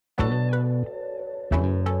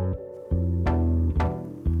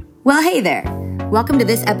Well, hey there. Welcome to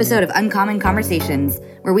this episode of Uncommon Conversations,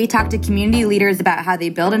 where we talk to community leaders about how they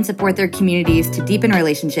build and support their communities to deepen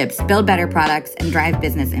relationships, build better products, and drive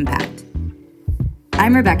business impact.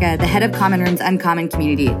 I'm Rebecca, the head of Common Room's Uncommon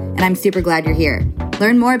community, and I'm super glad you're here.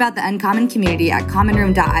 Learn more about the Uncommon community at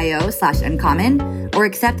commonroom.io/uncommon, or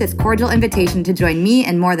accept this cordial invitation to join me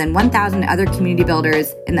and more than 1,000 other community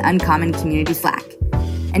builders in the Uncommon community Slack.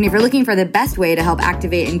 And if you're looking for the best way to help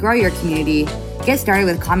activate and grow your community, get started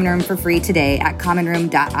with Common Room for free today at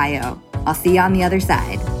commonroom.io. I'll see you on the other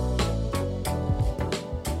side.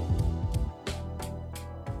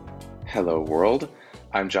 Hello, world.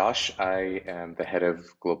 I'm Josh. I am the head of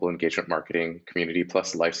Global Engagement Marketing, Community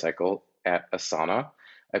plus Lifecyle at Asana.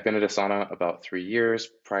 I've been at Asana about 3 years.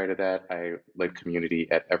 Prior to that, I led community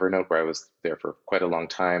at Evernote, where I was there for quite a long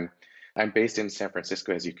time. I'm based in San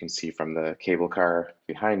Francisco, as you can see from the cable car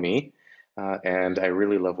behind me. And I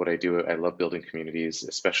really love what I do. I love building communities,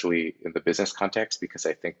 especially in the business context, because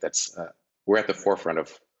I think that's we're at the forefront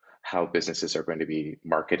of how businesses are going to be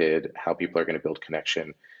marketed, how people are going to build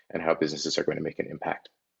connection, and how businesses are going to make an impact.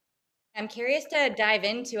 I'm curious to dive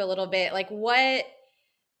into a little bit, like what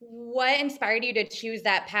inspired you to choose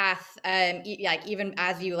that path, even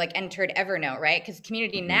as you entered Evernote, right? Because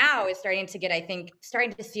community now is starting to get, I think,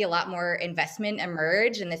 starting to see a lot more investment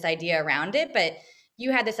emerge and this idea around it. But you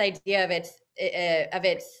had this idea of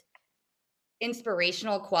its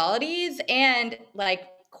inspirational qualities and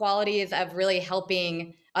qualities of really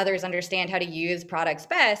helping others understand how to use products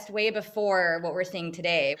best way before what we're seeing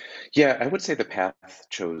today. Yeah, I would say the path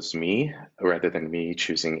chose me rather than me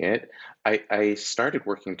choosing it. I started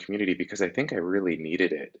working community because I think I really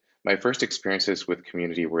needed it. My first experiences with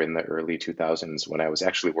community were in the early 2000s when I was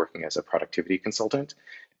actually working as a productivity consultant.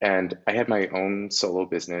 And I had my own solo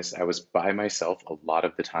business. I was by myself a lot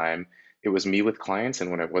of the time. It was me with clients.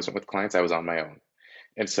 And when I wasn't with clients, I was on my own.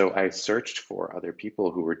 And so I searched for other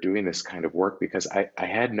people who were doing this kind of work because I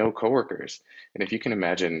had no coworkers. And if you can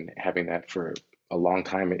imagine having that for a long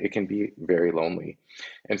time, it can be very lonely.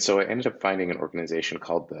 And so I ended up finding an organization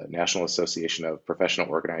called the National Association of Professional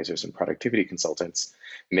Organizers and Productivity Consultants,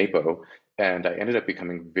 NAPO. And I ended up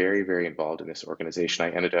becoming very, very involved in this organization.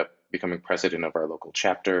 I ended up becoming president of our local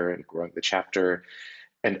chapter and growing the chapter.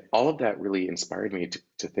 And all of that really inspired me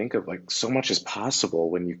to think of so much is possible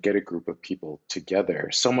when you get a group of people together,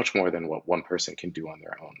 so much more than what one person can do on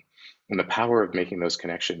their own. And the power of making those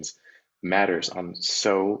connections matters on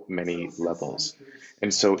so many levels.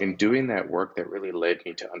 And so in doing that work, that really led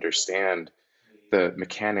me to understand the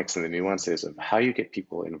mechanics and the nuances of how you get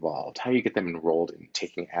people involved, how you get them enrolled in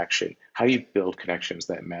taking action, how you build connections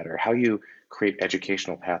that matter, how you create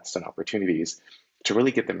educational paths and opportunities to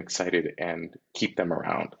really get them excited and keep them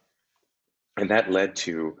around. And that led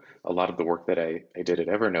to a lot of the work that I did at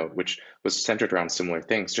Evernote, which was centered around similar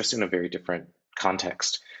things, just in a very different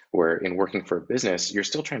context, where in working for a business, you're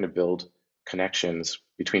still trying to build connections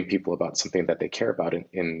between people about something that they care about.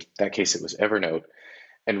 In that case, it was Evernote,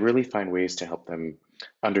 and really find ways to help them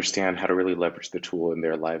understand how to really leverage the tool in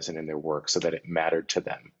their lives and in their work so that it mattered to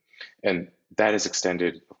them. And that is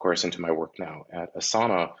extended, of course, into my work now at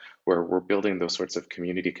Asana, where we're building those sorts of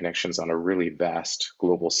community connections on a really vast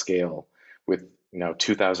global scale with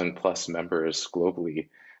 2,000 plus members globally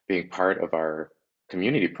being part of our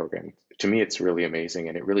community program. To me, it's really amazing.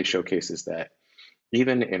 And it really showcases that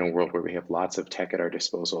even in a world where we have lots of tech at our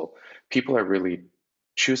disposal, people are really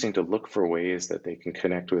choosing to look for ways that they can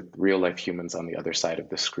connect with real life humans on the other side of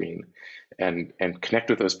the screen and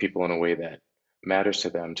connect with those people in a way that matters to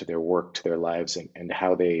them, to their work, to their lives, and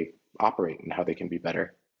how they operate and how they can be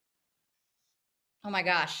better. Oh my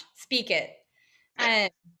gosh, speak it.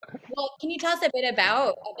 Well, can you tell us a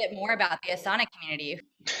bit more about the Asana community?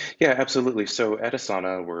 Yeah, absolutely. So at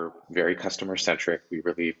Asana, we're very customer centric. We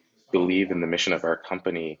really believe in the mission of our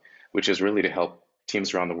company, which is really to help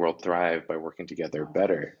teams around the world thrive by working together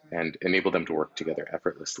better and enable them to work together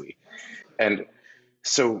effortlessly. And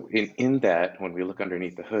so in that, when we look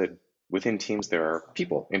underneath the hood, within teams, there are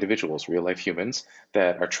people, individuals, real life humans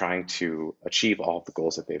that are trying to achieve all of the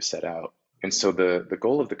goals that they've set out. And so the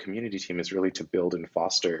goal of the community team is really to build and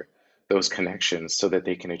foster those connections so that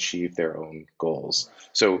they can achieve their own goals.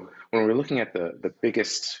 So when we're looking at the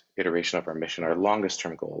biggest iteration of our mission, our longest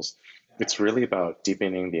term goals, it's really about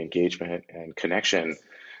deepening the engagement and connection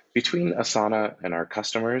between Asana and our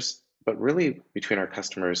customers, but really between our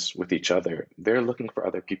customers with each other. They're looking for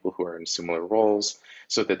other people who are in similar roles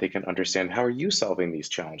so that they can understand, how are you solving these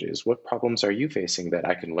challenges? What problems are you facing that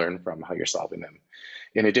I can learn from how you're solving them?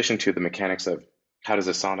 In addition to the mechanics of how does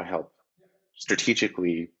Asana help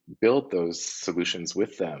strategically build those solutions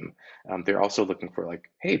with them, they're also looking for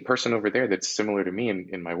like, hey, person over there that's similar to me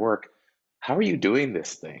in my work, how are you doing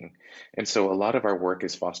this thing? And so a lot of our work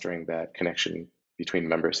is fostering that connection between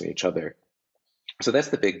members and each other. So that's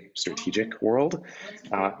the big strategic world.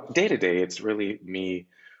 Day to day, it's really me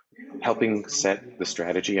helping set the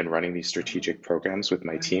strategy and running these strategic programs with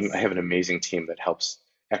my team. I have an amazing team that helps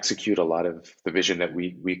execute a lot of the vision that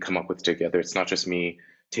we come up with together. It's not just me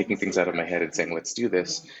taking things out of my head and saying, let's do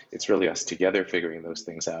this. It's really us together figuring those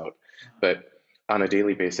things out. But on a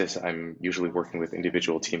daily basis, I'm usually working with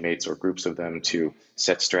individual teammates or groups of them to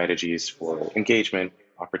set strategies for engagement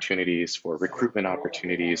opportunities, for recruitment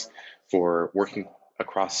opportunities, for working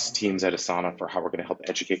across teams at Asana for how we're going to help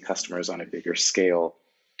educate customers on a bigger scale.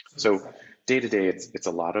 So day to day, it's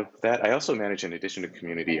a lot of that. I also manage, in addition to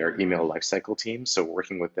community, our email lifecycle team. So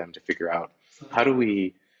working with them to figure out how do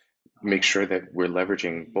we make sure that we're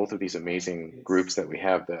leveraging both of these amazing groups that we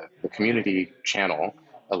have, the community channel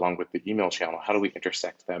along with the email channel. How do we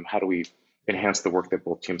intersect them? How do we enhance the work that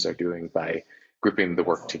both teams are doing by grouping the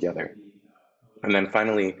work together? And then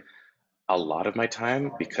finally, a lot of my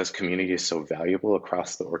time, because community is so valuable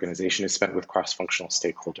across the organization, is spent with cross-functional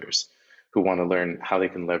stakeholders who want to learn how they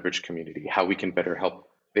can leverage community, how we can better help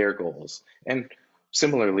their goals, and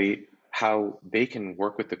similarly, how they can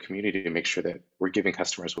work with the community to make sure that we're giving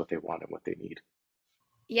customers what they want and what they need.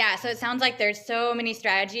 Yeah, so it sounds like there's so many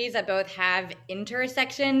strategies that both have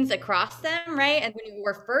intersections across them, right? And when you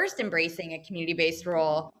were first embracing a community-based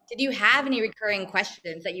role, did you have any recurring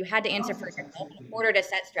questions that you had to answer for yourself in order to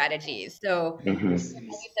set strategies? So Mm-hmm. a use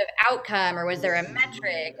of outcome, or was there a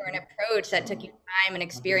metric or an approach that took you time and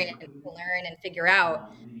experience to learn and figure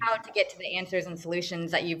out how to get to the answers and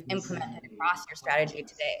solutions that you've implemented across your strategy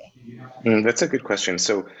today? That's a good question.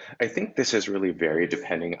 So I think this has really varied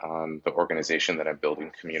depending on the organization that I'm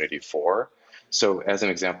building community for. So as an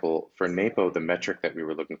example, for NAPO, the metric that we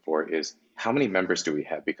were looking for is how many members do we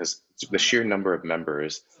have? Because the sheer number of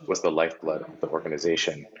members was the lifeblood of the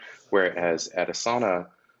organization. Whereas at Asana,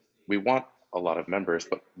 we want a lot of members,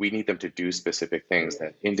 but we need them to do specific things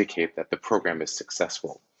that indicate that the program is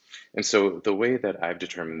successful. And so the way that I've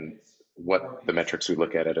determined what the metrics we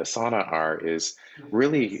look at Asana are is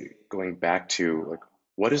really going back to like,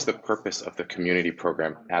 what is the purpose of the community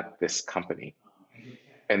program at this company?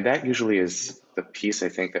 And that usually is the piece I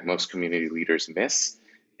think that most community leaders miss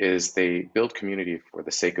is they build community for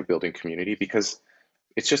the sake of building community because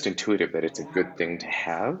it's just intuitive that it's a good thing to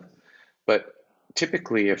have. But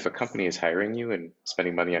typically, if a company is hiring you and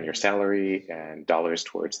spending money on your salary and dollars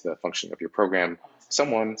towards the functioning of your program,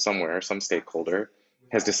 someone, somewhere, some stakeholder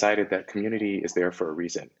has decided that community is there for a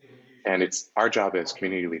reason. And it's our job as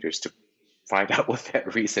community leaders to find out what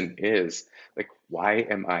that reason is. Like, why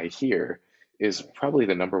am I here? Is probably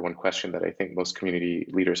the number one question that I think most community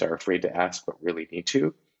leaders are afraid to ask, but really need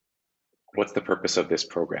to. What's the purpose of this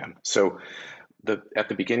program? So at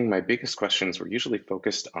the beginning, my biggest questions were usually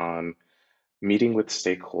focused on meeting with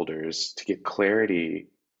stakeholders to get clarity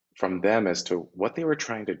from them as to what they were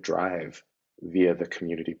trying to drive via the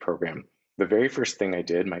community program. The very first thing I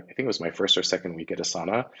did, I think it was my first or second week at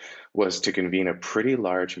Asana, was to convene a pretty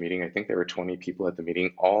large meeting. I think there were 20 people at the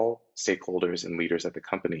meeting, all stakeholders and leaders at the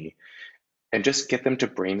company, and just get them to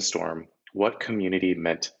brainstorm what community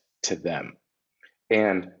meant to them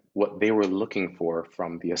and what they were looking for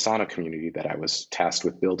from the Asana community that I was tasked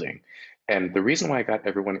with building. And the reason why I got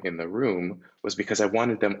everyone in the room was because I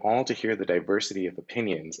wanted them all to hear the diversity of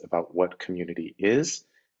opinions about what community is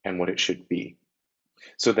and what it should be,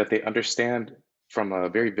 so that they understand from a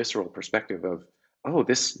very visceral perspective of, oh,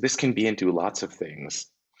 this can be and do lots of things.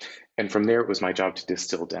 And from there, it was my job to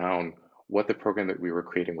distill down what the program that we were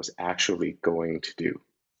creating was actually going to do.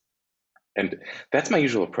 And that's my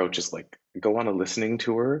usual approach is like go on a listening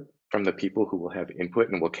tour from the people who will have input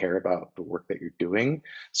and will care about the work that you're doing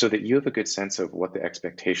so that you have a good sense of what the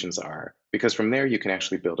expectations are. Because from there, you can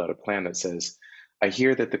actually build out a plan that says, I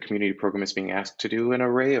hear that the community program is being asked to do an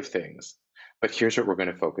array of things, but here's what we're going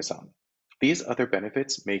to focus on. These other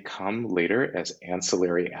benefits may come later as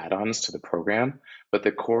ancillary add-ons to the program, but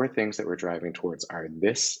the core things that we're driving towards are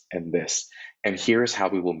this, and here's how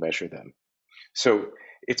we will measure them. So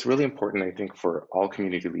it's really important, I think, for all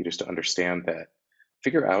community leaders to understand that,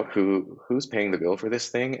 figure out who's paying the bill for this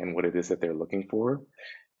thing and what it is that they're looking for.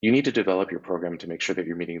 You need to develop your program to make sure that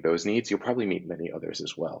you're meeting those needs. You'll probably meet many others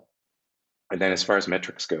as well. And then as far as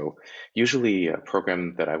metrics go, usually a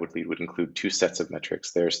program that I would lead would include two sets of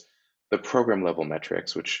metrics. There's the program level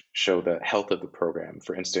metrics, which show the health of the program.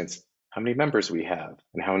 For instance, how many members we have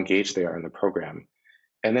and how engaged they are in the program.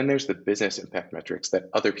 And then there's the business impact metrics that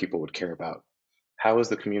other people would care about. How is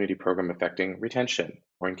the community program affecting retention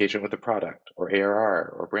or engagement with the product or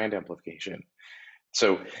ARR or brand amplification?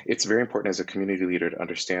 So it's very important as a community leader to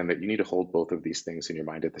understand that you need to hold both of these things in your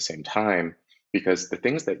mind at the same time, because the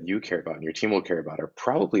things that you care about and your team will care about are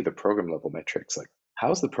probably the program level metrics, like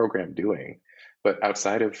how's the program doing? But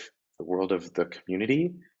outside of the world of the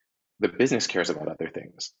community, the business cares about other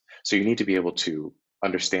things. So you need to be able to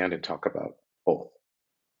understand and talk about both.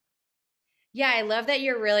 Yeah, I love that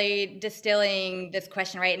you're really distilling this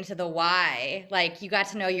question right into the why. Like you got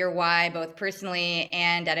to know your why both personally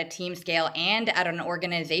and at a team scale and at an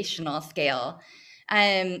organizational scale.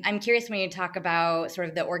 I'm curious when you talk about sort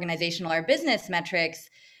of the organizational or business metrics,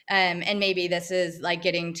 and maybe this is like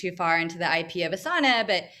getting too far into the IP of Asana,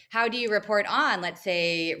 but how do you report on, let's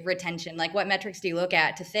say, retention? Like what metrics do you look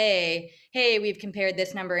at to say, hey, we've compared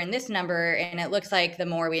this number and this number, and it looks like the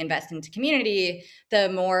more we invest into community, the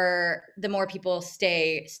more people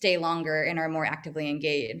stay longer and are more actively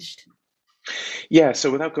engaged. Yeah,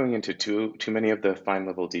 so without going into too many of the fine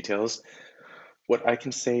level details, what I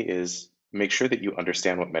can say is make sure that you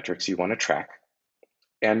understand what metrics you want to track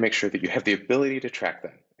and make sure that you have the ability to track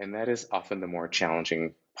them. And that is often the more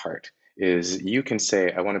challenging part. Is you can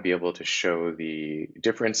say, I want to be able to show the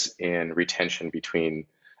difference in retention between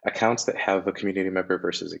accounts that have a community member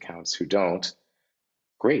versus accounts who don't.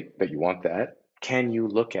 Great that you want that. Can you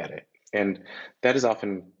look at it? And that is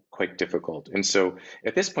often quite difficult. And so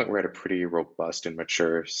at this point, we're at a pretty robust and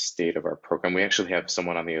mature state of our program. We actually have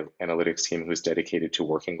someone on the analytics team who's dedicated to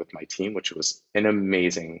working with my team, which was an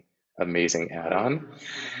amazing, amazing add-on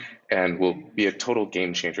and will be a total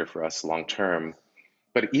game changer for us long term.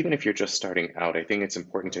 But even if you're just starting out, I think it's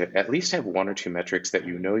important to at least have one or two metrics that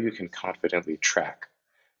you know you can confidently track.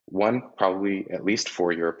 One, probably at least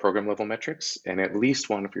for your program level metrics, and at least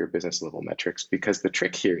one for your business level metrics, because the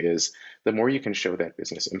trick here is the more you can show that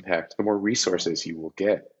business impact, the more resources you will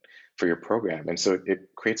get for your program. And so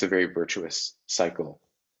it creates a very virtuous cycle.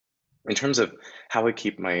 In terms of how I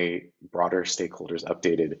keep my broader stakeholders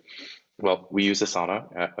updated, well, we use Asana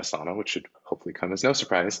at Asana, which should hopefully come as no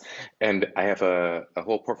surprise. And I have a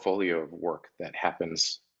whole portfolio of work that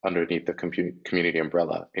happens underneath the community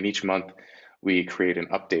umbrella. And each month we create an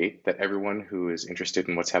update that everyone who is interested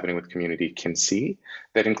in what's happening with community can see.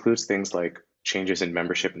 That includes things like changes in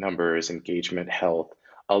membership numbers, engagement, health,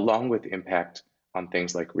 along with impact on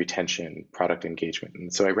things like retention, product engagement.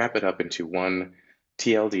 And so I wrap it up into one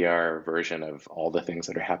TLDR version of all the things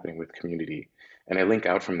that are happening with community. And I link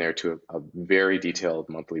out from there to a very detailed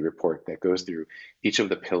monthly report that goes through each of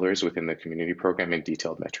the pillars within the community program and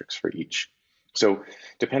detailed metrics for each. So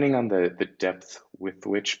depending on the depth with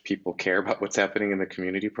which people care about what's happening in the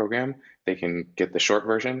community program, they can get the short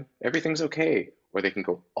version, everything's okay, or they can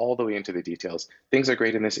go all the way into the details. Things are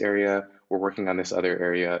great in this area, we're working on this other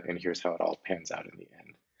area, and here's how it all pans out in the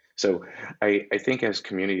end. So I think as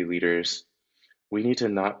community leaders, we need to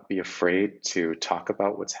not be afraid to talk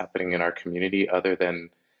about what's happening in our community, other than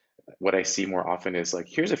what I see more often is like,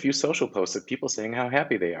 here's a few social posts of people saying how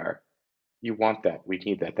happy they are. You want that. We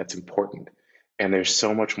need that. That's important. And there's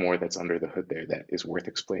so much more that's under the hood there that is worth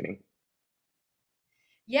explaining.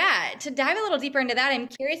 Yeah, to dive a little deeper into that, I'm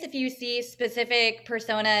curious if you see specific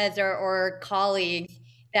personas or colleagues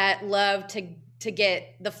that love to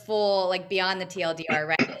get the full, like beyond the TLDR,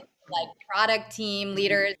 right? Like product team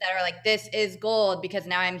leaders that are like, this is gold because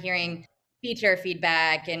now I'm hearing feature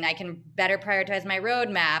feedback and I can better prioritize my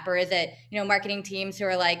roadmap. Or is it, marketing teams who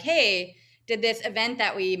are like, hey, did this event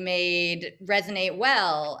that we made resonate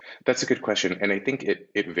well? That's a good question. And I think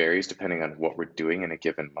it varies depending on what we're doing in a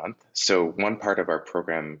given month. So one part of our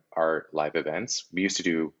program are live events. We used to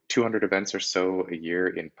do 200 events or so a year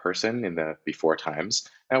in person in the before times.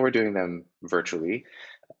 Now we're doing them virtually.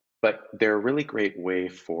 But they're a really great way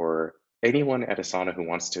for anyone at Asana who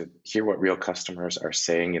wants to hear what real customers are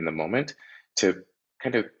saying in the moment to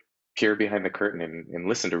kind of peer behind the curtain and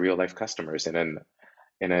listen to real life customers in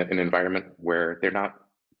an environment where they're not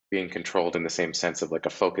being controlled in the same sense of like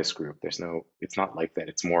a focus group. It's not like that.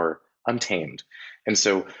 It's more untamed. And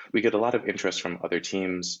so we get a lot of interest from other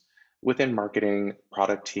teams within marketing,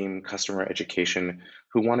 product team, customer education,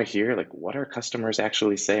 who want to hear like, what are customers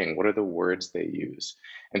actually saying? What are the words they use?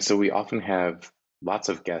 And so we often have lots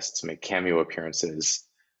of guests make cameo appearances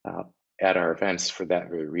uh, at our events for that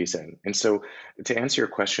very reason. And so to answer your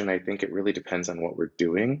question, I think it really depends on what we're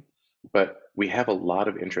doing, but we have a lot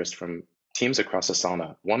of interest from teams across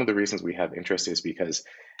Asana. One of the reasons we have interest is because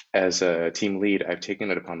as a team lead, I've taken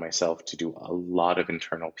it upon myself to do a lot of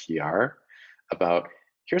internal PR about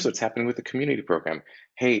here's what's happening with the community program.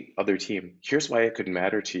 Hey, other team, here's why it could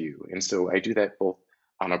matter to you. And so I do that both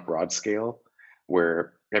on a broad scale,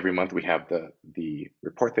 where every month we have the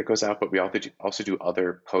report that goes out, but we also do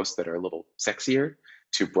other posts that are a little sexier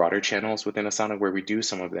to broader channels within Asana, where we do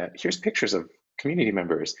some of that. Here's pictures of community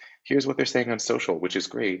members. Here's what they're saying on social, which is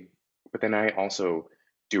great. But then I also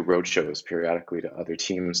do roadshows periodically to other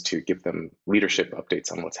teams to give them leadership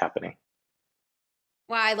updates on what's happening.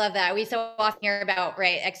 Wow, I love that. We so often hear about,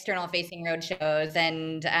 right, external facing roadshows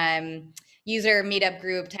and user meetup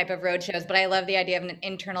group type of roadshows, but I love the idea of an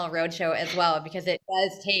internal roadshow as well, because it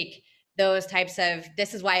does take those types of,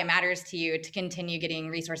 this is why it matters to you to continue getting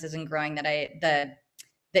resources and growing the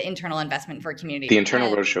internal investment for community. The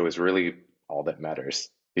internal roadshow is really all that matters,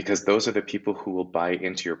 because those are the people who will buy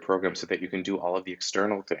into your program so that you can do all of the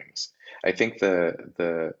external things. I think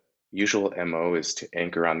the usual MO is to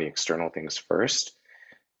anchor on the external things first.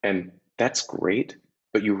 And that's great,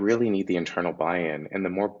 but you really need the internal buy-in. And the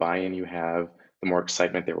more buy-in you have, the more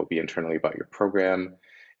excitement there will be internally about your program.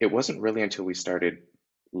 It wasn't really until we started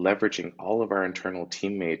leveraging all of our internal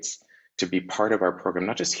teammates to be part of our program,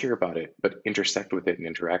 not just hear about it, but intersect with it and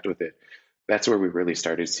interact with it. That's where we really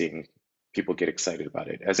started seeing people get excited about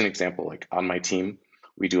it. As an example, like on my team,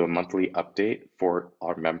 we do a monthly update for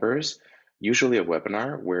our members, usually a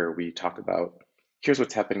webinar where we talk about here's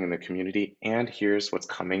what's happening in the community and here's what's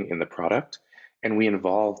coming in the product. And we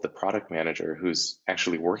involve the product manager who's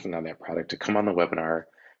actually working on that product to come on the webinar,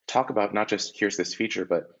 talk about not just here's this feature,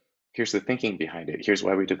 but here's the thinking behind it. Here's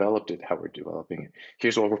why we developed it, how we're developing it.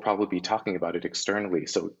 Here's what we'll probably be talking about it externally.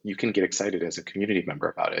 So you can get excited as a community member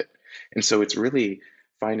about it. And so it's really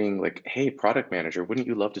finding like, hey, product manager, wouldn't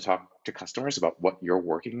you love to talk to customers about what you're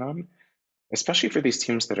working on? Especially for these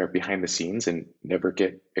teams that are behind the scenes and never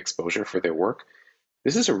get exposure for their work.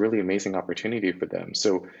 This is a really amazing opportunity for them.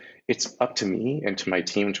 So it's up to me and to my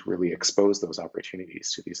team to really expose those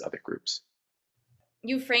opportunities to these other groups.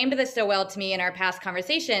 You framed this so well to me in our past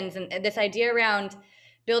conversations, and this idea around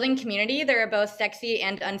building community. There are both sexy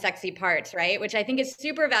and unsexy parts, right? Which I think is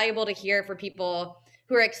super valuable to hear for people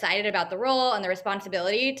who are excited about the role and the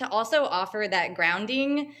responsibility to also offer that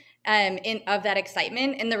grounding of that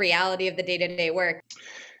excitement in the reality of the day-to-day work.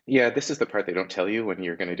 Yeah, this is the part they don't tell you when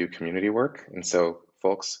you're going to do community work. And so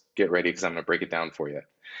folks, get ready because I'm going to break it down for you.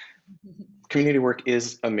 Community work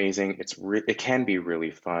is amazing. It can be really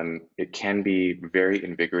fun. It can be very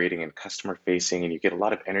invigorating and customer facing, and you get a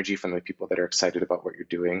lot of energy from the people that are excited about what you're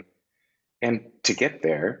doing. And to get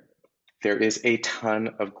there, there is a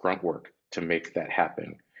ton of grunt work to make that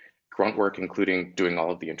happen. Grunt work, including doing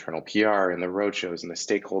all of the internal PR and the roadshows and the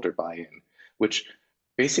stakeholder buy-in, which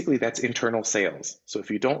basically that's internal sales. So if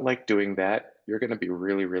you don't like doing that, you're going to be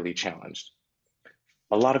really, really challenged.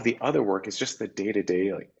 A lot of the other work is just the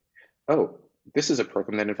day-to-day, like, oh, this is a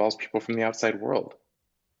program that involves people from the outside world.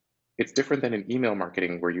 It's different than in email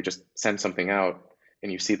marketing where you just send something out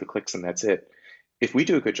and you see the clicks and that's it. If we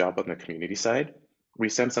do a good job on the community side, we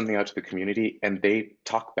send something out to the community and they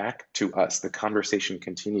talk back to us. The conversation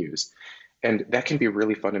continues. And that can be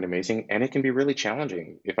really fun and amazing. And it can be really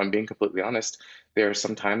challenging. If I'm being completely honest, there are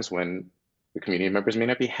some times when the community members may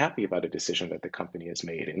not be happy about a decision that the company has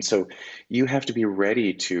made. And so you have to be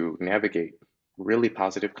ready to navigate really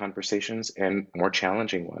positive conversations and more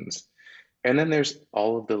challenging ones. And then there's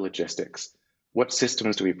all of the logistics. What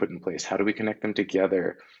systems do we put in place? How do we connect them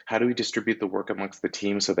together? How do we distribute the work amongst the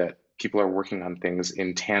team so that people are working on things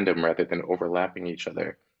in tandem rather than overlapping each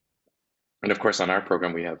other? And of course, on our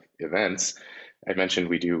program, we have events. I mentioned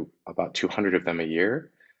we do about 200 of them a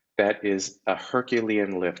year. That is a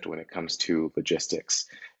Herculean lift when it comes to logistics,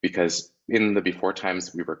 because in the before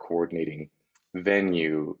times, we were coordinating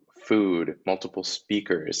venue, food, multiple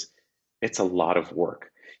speakers. It's a lot of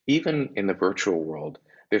work. Even in the virtual world,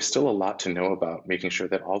 there's still a lot to know about making sure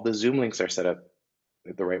that all the Zoom links are set up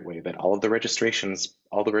the right way, that all of the registrations,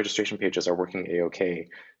 all the registration pages are working A-OK,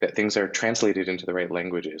 that things are translated into the right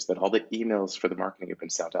languages, that all the emails for the marketing have been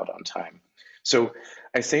sent out on time. So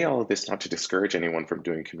I say all of this not to discourage anyone from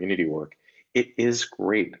doing community work. It is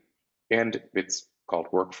great. And it's called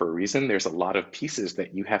work for a reason. There's a lot of pieces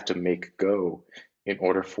that you have to make go in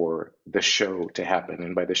order for the show to happen.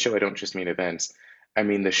 And by the show, I don't just mean events. I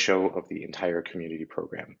mean the show of the entire community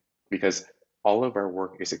program, because all of our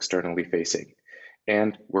work is externally facing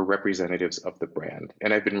and we're representatives of the brand.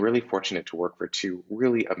 And I've been really fortunate to work for two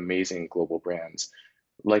really amazing global brands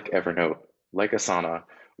like Evernote, like Asana,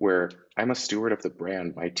 where I'm a steward of the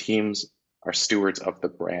brand. My teams are stewards of the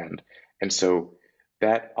brand. And so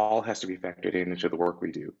that all has to be factored into the work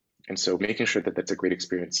we do. And so making sure that that's a great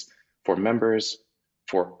experience for members,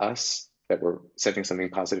 for us, that we're sending something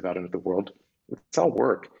positive out into the world. It's all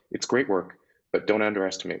work. It's great work, but don't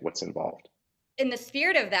underestimate what's involved. in the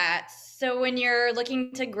spirit of that, so when you're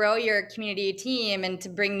looking to grow your community team and to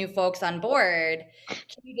bring new folks on board,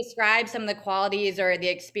 can you describe some of the qualities or the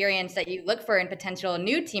experience that you look for in potential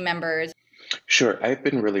new team members? Sure. I've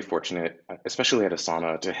been really fortunate, especially at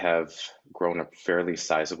Asana, to have grown a fairly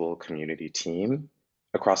sizable community team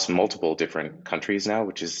across multiple different countries now,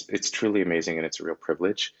 it's truly amazing and it's a real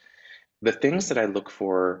privilege. The things that I look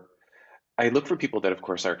for people that, of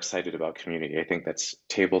course, are excited about community. I think that's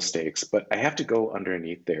table stakes, but I have to go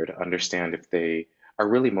underneath there to understand if they are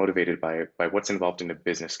really motivated by what's involved in a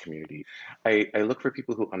business community. I look for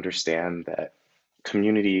people who understand that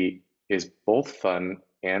community is both fun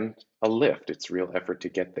and a lift. It's real effort to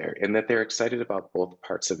get there, and that they're excited about both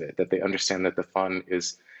parts of it, that they understand that the fun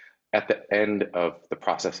is at the end of the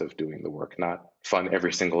process of doing the work, not fun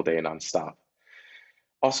every single day nonstop.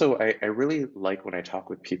 Also, I really like when I talk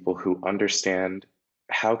with people who understand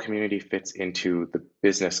how community fits into the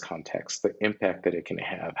business context, the impact that it can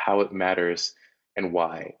have, how it matters, and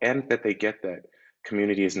why, and that they get that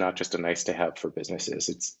community is not just a nice to have for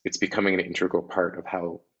businesses. It's becoming an integral part of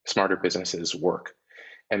how smarter businesses work.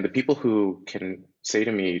 And the people who can say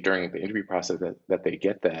to me during the interview process that they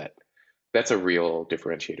get that, that's a real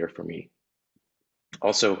differentiator for me.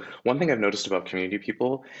 Also, one thing I've noticed about community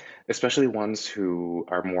people, especially ones who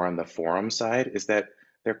are more on the forum side, is that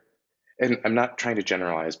they're, and I'm not trying to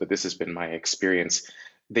generalize, but this has been my experience,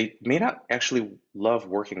 they may not actually love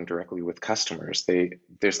working directly with customers.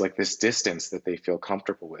 There's like this distance that they feel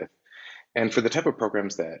comfortable with. And for the type of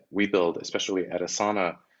programs that we build, especially at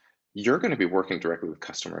Asana, you're going to be working directly with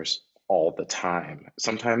customers all the time.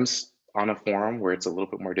 Sometimes on a forum where it's a little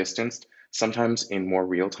bit more distanced, sometimes in more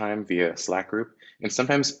real time via Slack group, and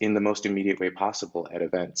sometimes in the most immediate way possible at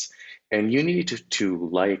events. And you need to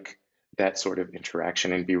like that sort of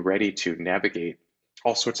interaction and be ready to navigate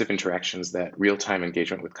all sorts of interactions that real time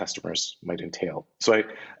engagement with customers might entail. So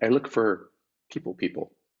I look for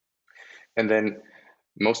people. And then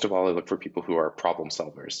most of all, I look for people who are problem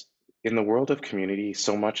solvers. In the world of community,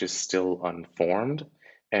 so much is still unformed,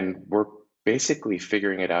 and we're basically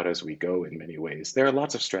figuring it out as we go in many ways. There are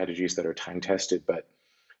lots of strategies that are time tested, but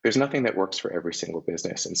there's nothing that works for every single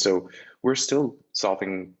business. And so we're still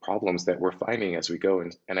solving problems that we're finding as we go.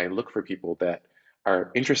 And I look for people that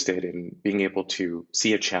are interested in being able to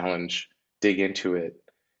see a challenge, dig into it,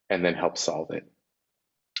 and then help solve it.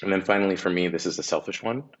 And then finally, for me, this is a selfish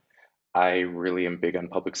one. I really am big on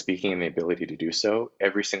public speaking and the ability to do so.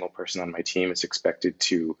 Every single person on my team is expected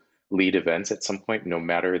to lead events at some point, no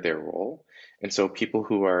matter their role. And so people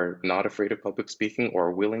who are not afraid of public speaking or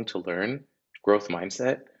are willing to learn, growth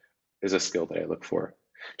mindset is a skill that I look for.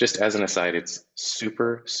 Just as an aside, it's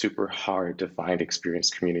super, super hard to find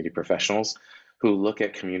experienced community professionals who look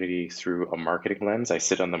at community through a marketing lens. I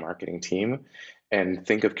sit on the marketing team and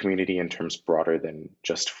think of community in terms broader than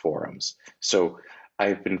just forums. So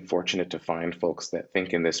I've been fortunate to find folks that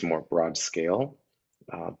think in this more broad scale,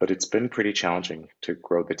 but it's been pretty challenging to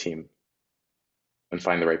grow the team and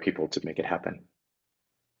find the right people to make it happen.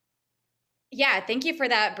 Yeah, thank you for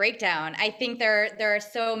that breakdown. I think there are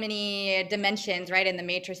so many dimensions, right, in the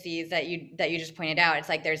matrices that you just pointed out. It's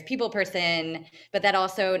like there's people person, but that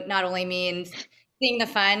also not only means seeing the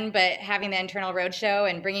fun, but having the internal roadshow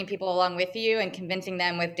and bringing people along with you and convincing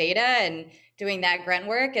them with data and doing that grunt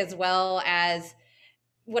work, as well as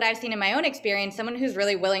what I've seen in my own experience, someone who's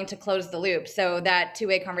really willing to close the loop. So that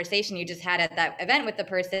two-way conversation you just had at that event with the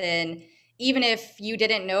person, even if you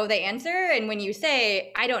didn't know the answer, and when you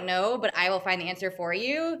say, I don't know, but I will find the answer for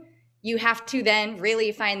you, you have to then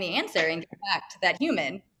really find the answer and get back to that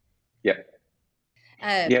human. Yeah.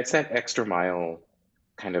 Yeah, it's that extra mile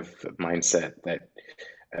kind of mindset that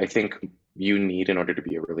I think you need in order to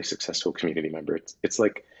be a really successful community member. It's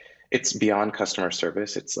like it's beyond customer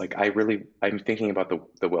service. It's like I'm thinking about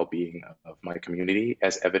the well-being of my community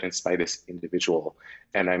as evidenced by this individual,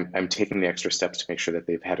 and I'm taking the extra steps to make sure that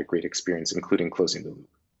they've had a great experience, including closing the loop.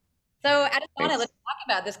 So at Asana, Thanks. let's talk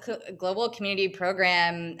about this global community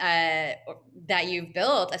program that you've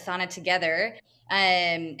built, Asana Together,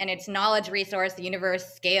 and its knowledge resource, the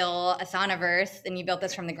universe scale, Asanaverse, and you built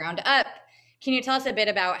this from the ground up. Can you tell us a bit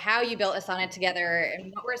about how you built Asana Together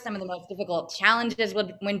and what were some of the most difficult challenges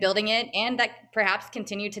when building it and that perhaps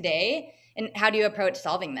continue today? And how do you approach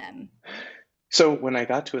solving them? So when I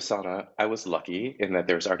got to Asana, I was lucky in that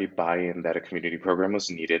there was already buy-in that a community program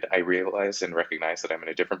was needed. I realized and recognized that I'm in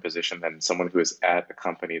a different position than someone who is at a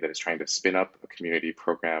company that is trying to spin up a community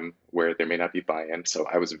program where there may not be buy-in. So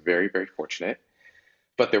I was very, very fortunate.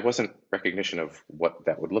 But there wasn't recognition of what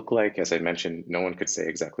that would look like. As I mentioned, no one could say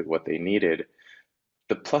exactly what they needed.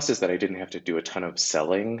 The plus is that I didn't have to do a ton of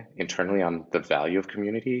selling internally on the value of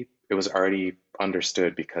community. It was already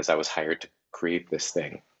understood because I was hired to create this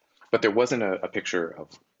thing. But there wasn't a picture of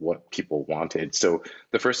what people wanted. So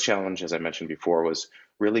the first challenge, as I mentioned before, was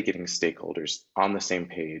really getting stakeholders on the same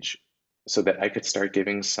page so that I could start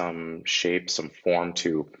giving some shape, some form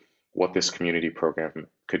to what this community program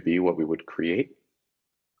could be, what we would create.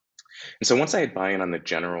 And so once I had buy-in on the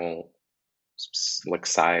general like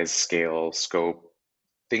size, scale, scope,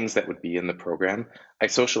 things that would be in the program, I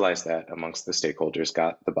socialized that amongst the stakeholders,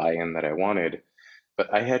 got the buy-in that I wanted,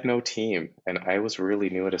 but I had no team and I was really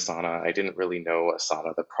new at Asana. I didn't really know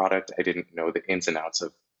Asana, the product. I didn't know the ins and outs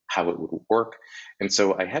of how it would work. And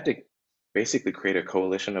so I had to basically create a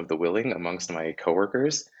coalition of the willing amongst my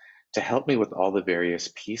coworkers to help me with all the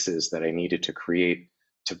various pieces that I needed to create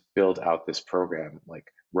to build out this program, like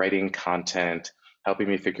writing content, helping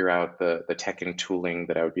me figure out the tech and tooling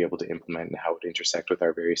that I would be able to implement and how it would intersect with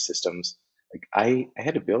our various systems. Like I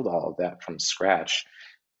had to build all of that from scratch,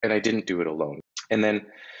 and I didn't do it alone. And then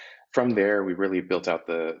from there, we really built out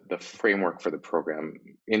the framework for the program.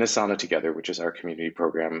 In Asana Together, which is our community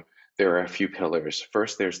program, there are a few pillars.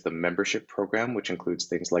 First, there's the membership program, which includes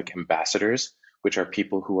things like ambassadors, which are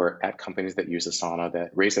people who are at companies that use Asana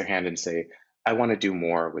that raise their hand and say, I want to do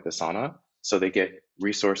more with Asana. So they get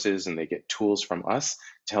resources and they get tools from us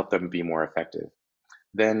to help them be more effective.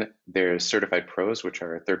 Then there's certified pros, which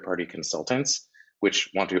are third-party consultants, which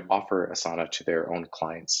want to offer Asana to their own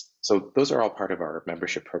clients. So those are all part of our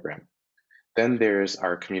membership program. Then there's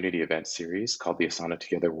our community event series called the Asana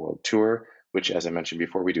Together World Tour, which, as I mentioned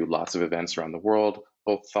before, we do lots of events around the world,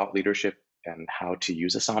 both thought leadership and how to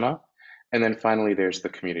use Asana. And then finally, there's the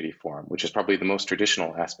community forum, which is probably the most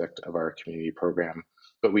traditional aspect of our community program,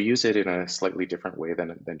 but we use it in a slightly different way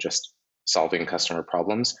than just solving customer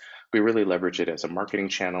problems. We really leverage it as a marketing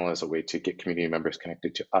channel, as a way to get community members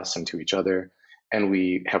connected to us and to each other. And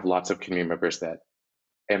we have lots of community members that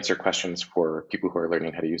answer questions for people who are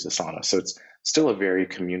learning how to use Asana. So it's still a very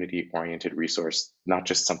community-oriented resource, not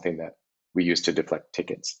just something that we use to deflect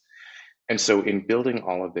tickets. And so in building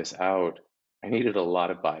all of this out, I needed a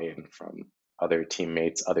lot of buy-in from other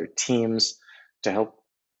teammates, other teams to help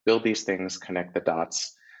build these things, connect the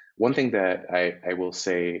dots. One thing that I will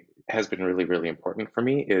say has been really, really important for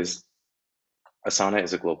me is Asana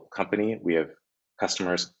is a global company. We have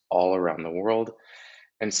customers all around the world.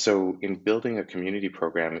 And so in building a community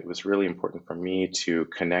program, it was really important for me to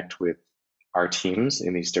connect with our teams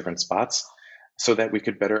in these different spots so that we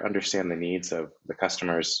could better understand the needs of the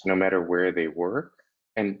customers, no matter where they were,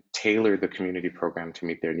 and tailor the community program to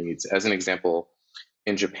meet their needs. As an example,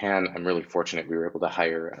 in Japan, I'm really fortunate we were able to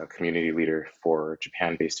hire a community leader for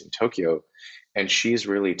Japan based in Tokyo, and she's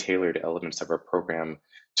really tailored elements of our program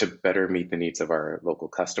to better meet the needs of our local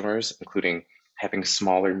customers, including having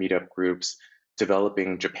smaller meetup groups,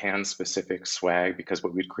 developing Japan-specific swag because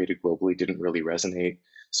what we'd created globally didn't really resonate.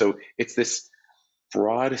 So it's this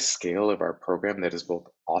broad scale of our program that is both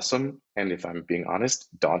awesome and, if I'm being honest,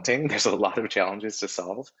 daunting. There's a lot of challenges to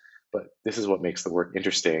solve, but this is what makes the work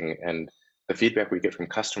interesting. And the feedback we get from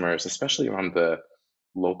customers, especially around the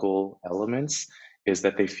local elements, is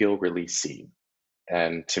that they feel really seen.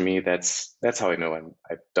 And to me, that's how I know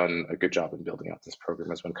I've done a good job in building out this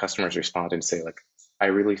program, is when customers respond and say, like, I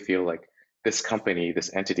really feel like this company,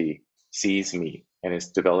 this entity sees me and is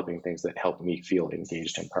developing things that help me feel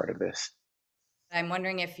engaged and part of this. I'm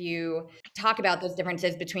wondering if you talk about those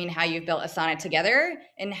differences between how you've built Asana Together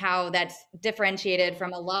and how that's differentiated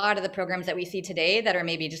from a lot of the programs that we see today that are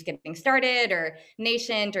maybe just getting started or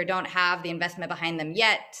nascent or don't have the investment behind them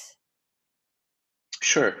yet.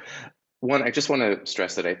 Sure. One, I just want to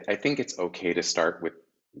stress that I think it's okay to start with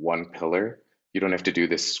one pillar. You don't have to do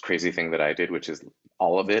this crazy thing that I did, which is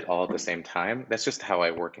all of it all at the same time. That's just how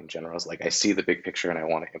I work in general. Is like I see the big picture and I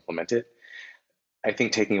want to implement it. I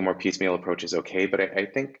think taking a more piecemeal approach is okay, but I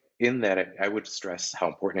think in that I would stress how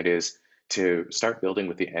important it is to start building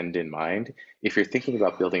with the end in mind. If you're thinking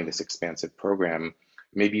about building this expansive program,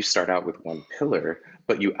 maybe you start out with one pillar,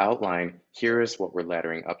 but you outline, here is what we're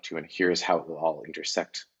laddering up to, and here's how it will all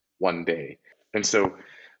intersect one day. And so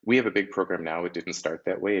we have a big program now. It didn't start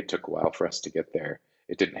that way. It took a while for us to get there.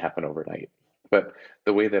 It didn't happen overnight. But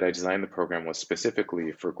the way that I designed the program was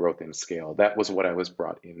specifically for growth and scale. That was what I was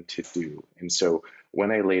brought in to do. And so when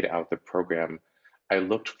I laid out the program, I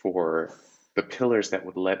looked for the pillars that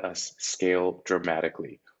would let us scale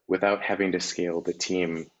dramatically without having to scale the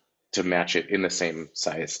team to match it in the same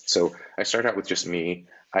size. So I start out with just me.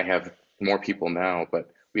 I have more people now,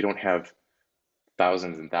 but we don't have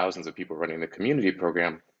thousands and thousands of people running the community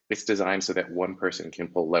program. It's designed so that one person can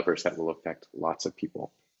pull levers that will affect lots of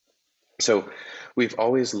people. So we've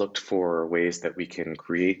always looked for ways that we can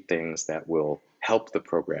create things that will help the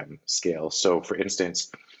program scale. So for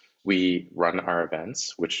instance, we run our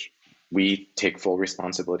events, which we take full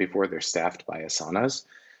responsibility for. They're staffed by Asanas,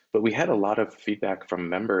 but we had a lot of feedback from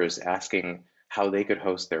members asking how they could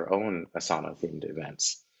host their own Asana themed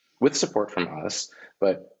events with support from us,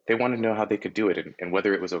 but they wanted to know how they could do it and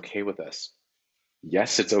whether it was okay with us.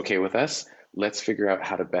 Yes, it's okay with us. Let's figure out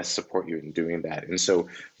how to best support you in doing that. And so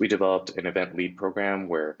we developed an event lead program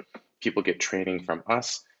where people get training from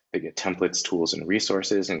us. They get templates, tools, and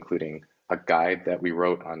resources, including a guide that we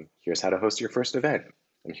wrote on here's how to host your first event,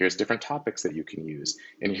 and here's different topics that you can use,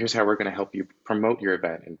 and here's how we're going to help you promote your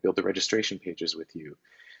event and build the registration pages with you.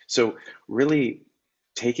 So really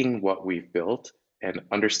taking what we've built and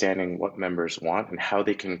understanding what members want and how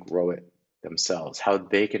they can grow it themselves, how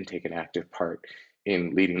they can take an active part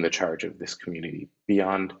in leading the charge of this community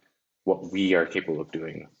beyond what we are capable of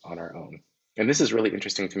doing on our own. And this is really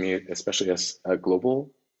interesting to me, especially as a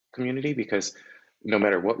global community, because no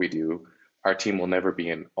matter what we do, our team will never be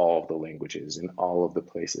in all of the languages, in all of the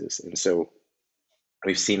places. And so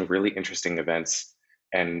we've seen really interesting events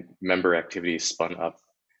and member activities spun up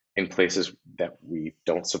in places that we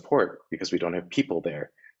don't support because we don't have people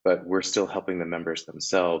there, but we're still helping the members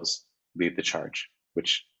themselves lead the charge,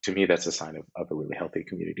 which to me, that's a sign of a really healthy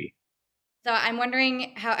community. So I'm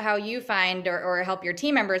wondering how you find or help your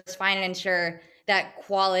team members find and ensure that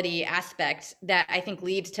quality aspect that I think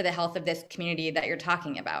leads to the health of this community that you're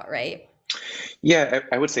talking about, right? Yeah,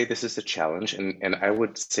 I would say this is a challenge, and I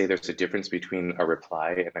would say there's a difference between a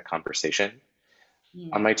reply and a conversation.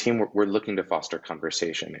 On my team, we're looking to foster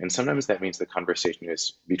conversation. And sometimes that means the conversation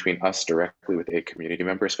is between us directly with a community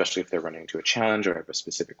member, especially if they're running into a challenge or have a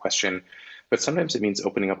specific question. But sometimes it means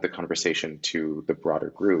opening up the conversation to the broader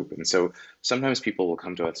group. And so sometimes people will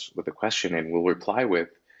come to us with a question and we'll reply with,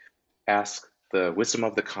 ask the wisdom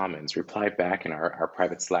of the commons, reply back in our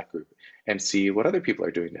private Slack group and see what other people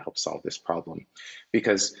are doing to help solve this problem.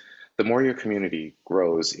 Because the more your community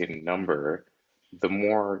grows in number, the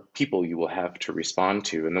more people you will have to respond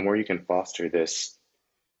to, and the more you can foster this,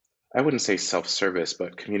 I wouldn't say self-service,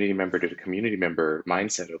 but community member to community member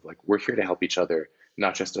mindset of like, we're here to help each other,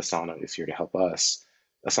 not just Asana is here to help us.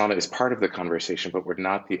 Asana is part of the conversation, but we're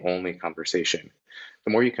not the only conversation.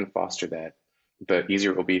 The more you can foster that, the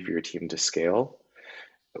easier it will be for your team to scale.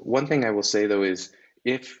 One thing I will say though is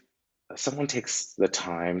if someone takes the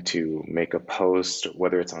time to make a post,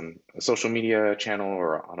 whether it's on a social media channel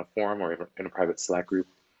or on a forum or in a private Slack group,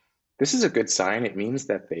 this is a good sign. It means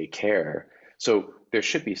that they care. So there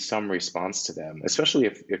should be some response to them, especially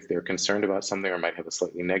if they're concerned about something or might have a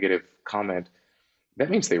slightly negative comment. That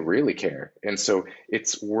means they really care. And so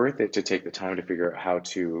it's worth it to take the time to figure out how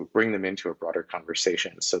to bring them into a broader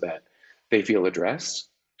conversation so that they feel addressed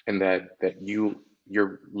and that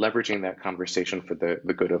you're leveraging that conversation for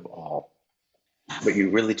the good of all. But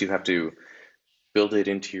you really do have to build it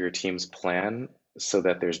into your team's plan so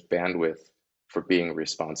that there's bandwidth for being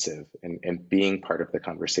responsive and being part of the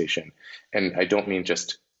conversation. And I don't mean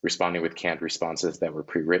just responding with canned responses that were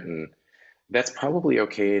pre-written. That's probably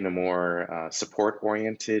okay in a more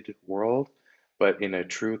support-oriented world, but in a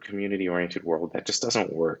true community-oriented world, that just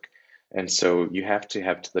doesn't work. And so you have to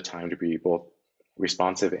have the time to be both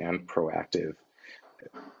responsive and proactive.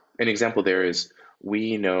 An example there is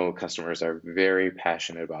we know customers are very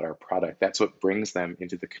passionate about our product. That's what brings them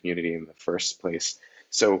into the community in the first place.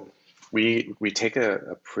 So we take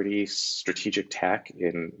a pretty strategic tack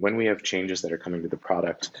in when we have changes that are coming to the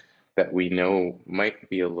product that we know might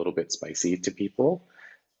be a little bit spicy to people.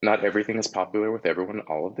 Not everything is popular with everyone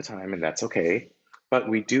all of the time, and that's okay. But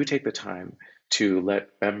we do take the time to let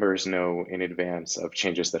members know in advance of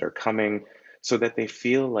changes that are coming so that they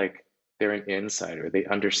feel like they're an insider. They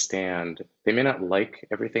understand. They may not like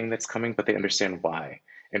everything that's coming, but they understand why.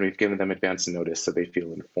 And we've given them advance notice so they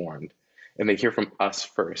feel informed. And they hear from us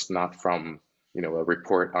first, not from, a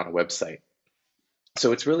report on a website.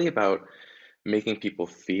 So it's really about making people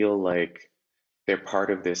feel like they're part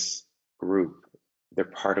of this group, they're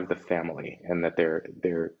part of the family, and that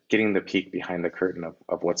they're getting the peek behind the curtain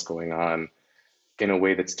of what's going on in a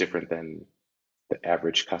way that's different than the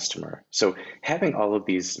average customer. So having all of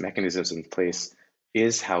these mechanisms in place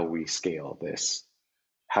is how we scale this,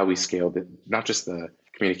 not just the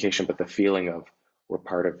communication, but the feeling of we're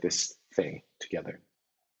part of this thing together.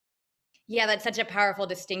 Yeah, that's such a powerful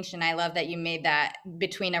distinction. I love that you made that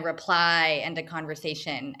between a reply and a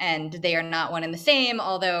conversation, and they are not one and the same,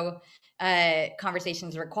 although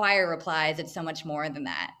conversations require replies. It's so much more than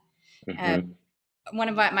that. One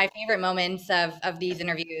of my favorite moments of these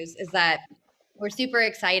interviews is that we're super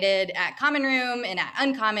excited at Common Room and at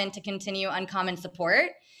Uncommon to continue Uncommon support.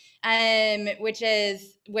 which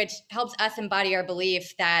helps us embody our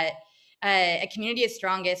belief that a community is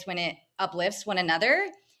strongest when it uplifts one another.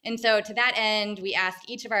 And so to that end, we ask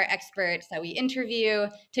each of our experts that we interview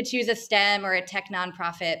to choose a STEM or a tech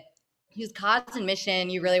nonprofit whose cause and mission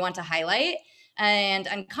you really want to highlight, and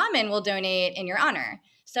Uncommon will donate in your honor.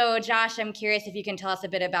 So Josh, I'm curious if you can tell us a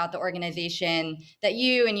bit about the organization that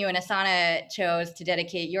you and Asana chose to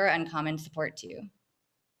dedicate your Uncommon support to.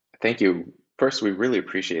 Thank you. First, we really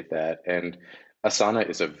appreciate that. And Asana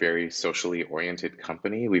is a very socially oriented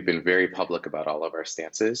company. We've been very public about all of our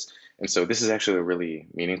stances. And so this is actually a really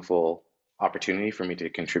meaningful opportunity for me to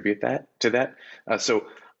contribute to that. So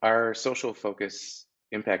our social focus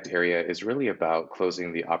impact area is really about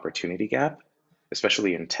closing the opportunity gap,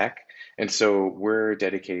 especially in tech. And so we're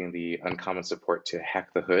dedicating the Uncommon support to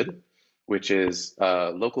Hack the Hood, which is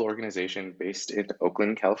a local organization based in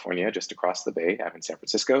Oakland, California, just across the bay. I'm in San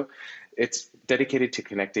Francisco. It's dedicated to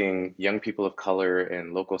connecting young people of color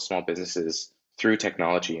and local small businesses through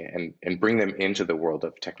technology and bring them into the world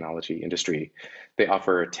of technology industry. They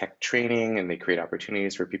offer tech training and they create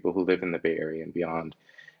opportunities for people who live in the Bay Area and beyond.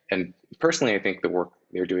 And personally, I think the work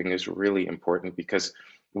they're doing is really important because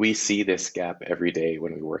we see this gap every day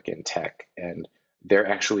when we work in tech, and they're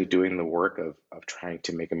actually doing the work of trying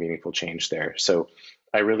to make a meaningful change there. So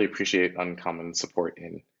I really appreciate Uncommon support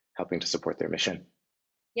in helping to support their mission.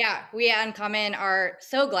 Yeah, we at Uncommon are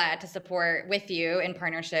so glad to support with you in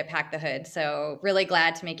partnership Hack the Hood. So really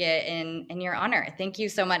glad to make it in your honor. Thank you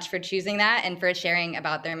so much for choosing that and for sharing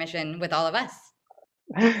about their mission with all of us.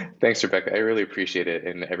 Thanks, Rebecca. I really appreciate it.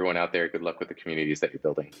 And everyone out there, good luck with the communities that you're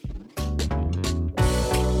building.